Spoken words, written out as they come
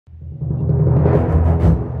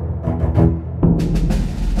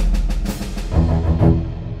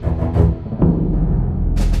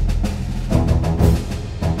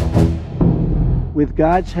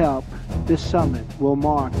God's help, this summit will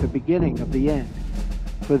mark the beginning of the end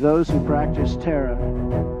for those who practice terror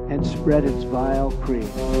and spread its vile creed.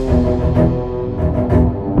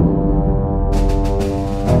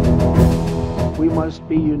 We must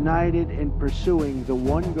be united in pursuing the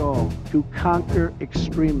one goal: to conquer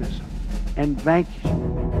extremism and vanquish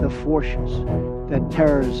the forces that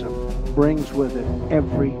terrorism brings with it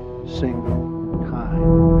every single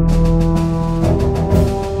time.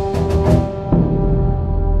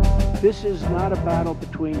 This is not a battle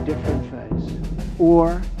between different faiths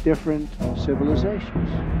or different civilizations.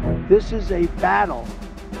 This is a battle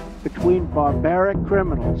between barbaric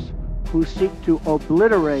criminals who seek to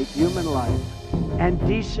obliterate human life and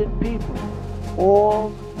decent people,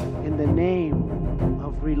 all in the name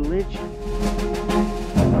of religion.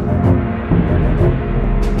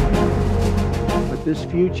 But this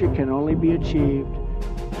future can only be achieved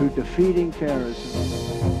through defeating terrorism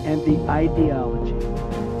and the ideology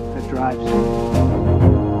that drives it.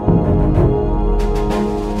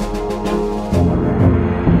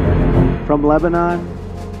 From Lebanon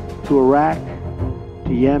to Iraq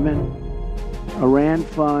to Yemen, Iran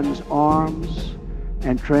funds arms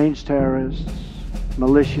and trains terrorists,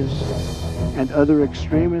 militias, and other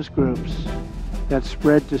extremist groups that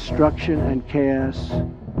spread destruction and chaos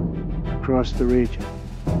across the region.